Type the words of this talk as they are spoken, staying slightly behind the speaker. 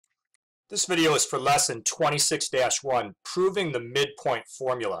This video is for lesson 26-1, proving the midpoint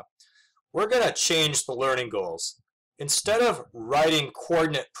formula. We're going to change the learning goals. Instead of writing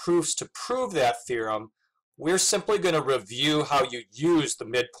coordinate proofs to prove that theorem, we're simply going to review how you use the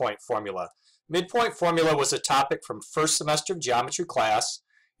midpoint formula. Midpoint formula was a topic from first semester of geometry class.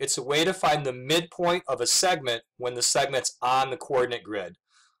 It's a way to find the midpoint of a segment when the segment's on the coordinate grid.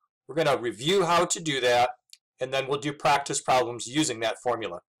 We're going to review how to do that, and then we'll do practice problems using that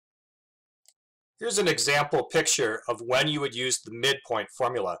formula. Here's an example picture of when you would use the midpoint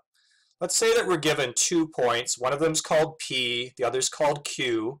formula. Let's say that we're given 2 points. One of them is called P, the other is called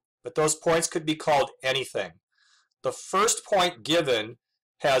Q, but those points could be called anything. The first point given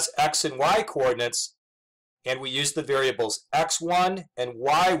has X and Y coordinates, and we use the variables X1 and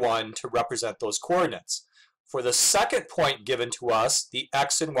Y1 to represent those coordinates. For the second point given to us, the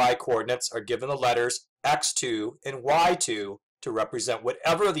X and Y coordinates are given the letters X2 and Y2 to represent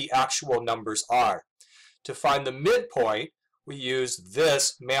whatever the actual numbers are. To find the midpoint, we use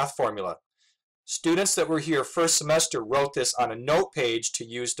this math formula. Students that were here first semester wrote this on a note page to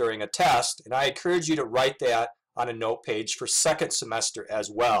use during a test, and I encourage you to write that on a note page for second semester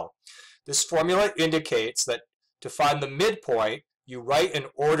as well. This formula indicates that to find the midpoint, you write an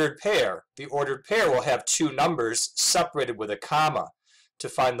ordered pair. The ordered pair will have 2 numbers separated with a comma. To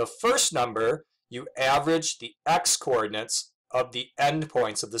find the first number, you average the X coordinates of the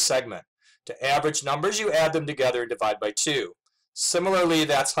endpoints of the segment. To average numbers, you add them together and divide by 2. Similarly,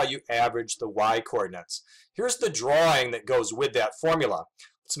 that's how you average the Y coordinates. Here's the drawing that goes with that formula.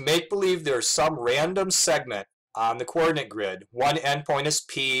 Let's make believe there's some random segment on the coordinate grid. One endpoint is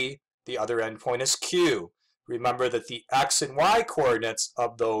P, the other endpoint is Q. Remember that the X and Y coordinates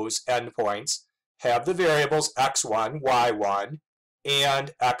of those endpoints have the variables X1, Y1,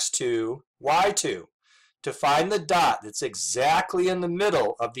 and X2, Y2. To find the dot that's exactly in the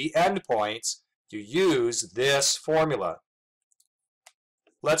middle of the endpoints, you use this formula.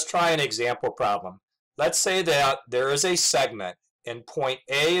 Let's try an example problem. Let's say that there is a segment and point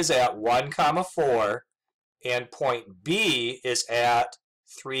A is at 1, 4 and point B is at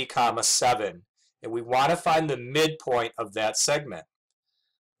 3, 7, and we want to find the midpoint of that segment.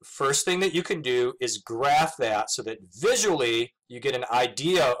 The first thing that you can do is graph that so that visually you get an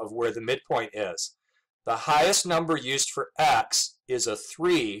idea of where the midpoint is. The highest number used for X is a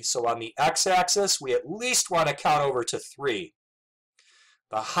 3, so on the X-axis we at least want to count over to 3.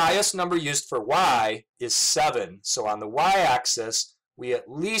 The highest number used for Y is 7, so on the Y-axis we at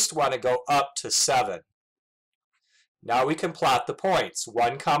least want to go up to 7. Now we can plot the points.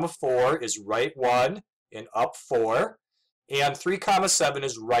 1, 4 is right 1 and up 4, and 3, 7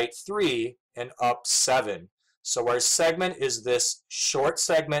 is right 3 and up 7. So our segment is this short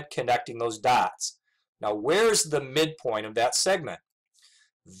segment connecting those dots. Now, where's the midpoint of that segment?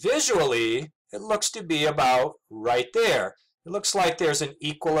 Visually, it looks to be about right there. It looks like there's an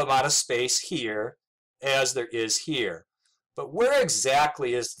equal amount of space here as there is here. But where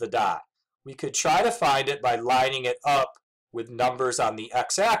exactly is the dot? We could try to find it by lining it up with numbers on the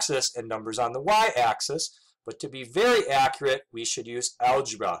x-axis and numbers on the y-axis. But to be very accurate, we should use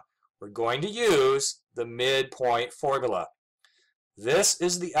algebra. We're going to use the midpoint formula. This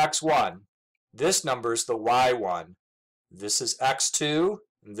is the x1. This number is the y1. This is x2,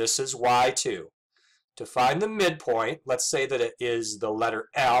 and this is y2. To find the midpoint, let's say that it is the letter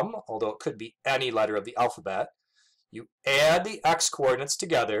M, although it could be any letter of the alphabet. You add the x coordinates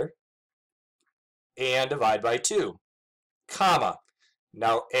together and divide by 2, comma.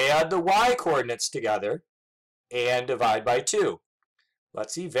 Now add the y coordinates together and divide by 2.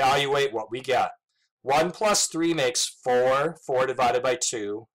 Let's evaluate what we get. 1 plus 3 makes 4. 4 divided by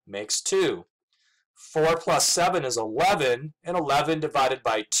 2 makes 2. 4 plus 7 is 11, and 11 divided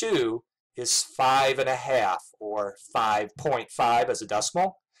by 2 is 5.5, or 5.5 as a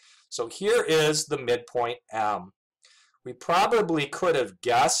decimal. So here is the midpoint M. We probably could have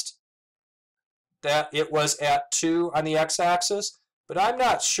guessed that it was at 2 on the x-axis, but I'm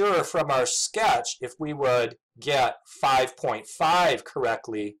not sure from our sketch if we would get 5.5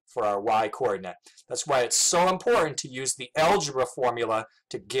 correctly for our y-coordinate. That's why it's so important to use the algebra formula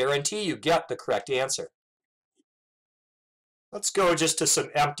to guarantee you get the correct answer. Let's go just to some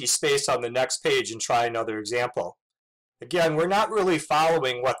empty space on the next page and try another example. Again, we're not really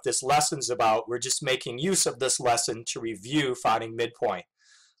following what this lesson's about. We're just making use of this lesson to review finding midpoint.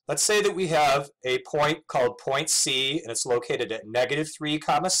 Let's say that we have a point called point C, and it's located at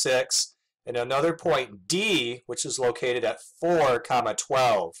 -3, 6, and another point D, which is located at 4,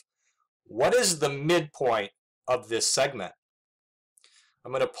 12. What is the midpoint of this segment?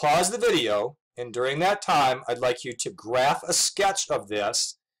 I'm going to pause the video, and during that time, I'd like you to graph a sketch of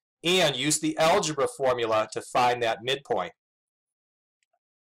this and use the algebra formula to find that midpoint.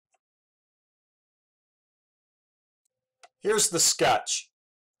 Here's the sketch.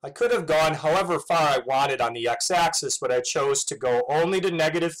 I could have gone however far I wanted on the x-axis, but I chose to go only to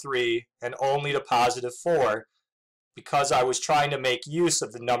 -3 and only to +4 because I was trying to make use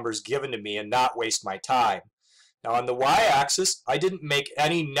of the numbers given to me and not waste my time. Now on the y-axis, I didn't make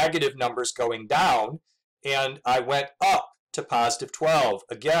any negative numbers going down, and I went up to +12.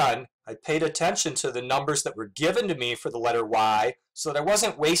 Again, I paid attention to the numbers that were given to me for the letter y so that I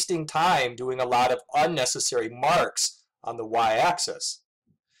wasn't wasting time doing a lot of unnecessary marks on the y-axis.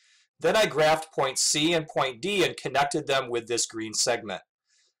 Then I graphed point C and point D and connected them with this green segment.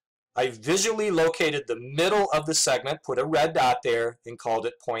 I visually located the middle of the segment, put a red dot there, and called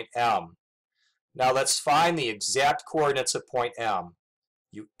it point M. Now let's find the exact coordinates of point M.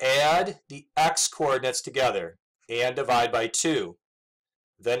 You add the x coordinates together and divide by 2.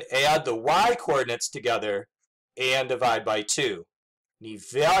 Then add the y coordinates together and divide by 2. And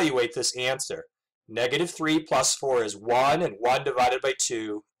evaluate this answer. -3 plus 4 is 1, and 1 divided by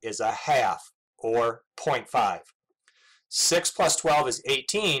 2 is 1/2, or 0.5. 6 plus 12 is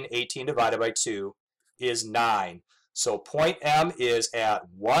 18. 18 divided by 2 is 9. So point M is at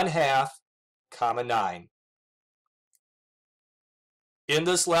 1/2, 9. In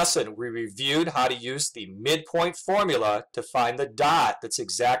this lesson, we reviewed how to use the midpoint formula to find the dot that's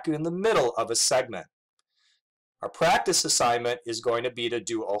exactly in the middle of a segment. Our practice assignment is going to be to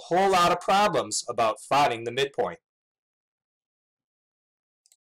do a whole lot of problems about finding the midpoint.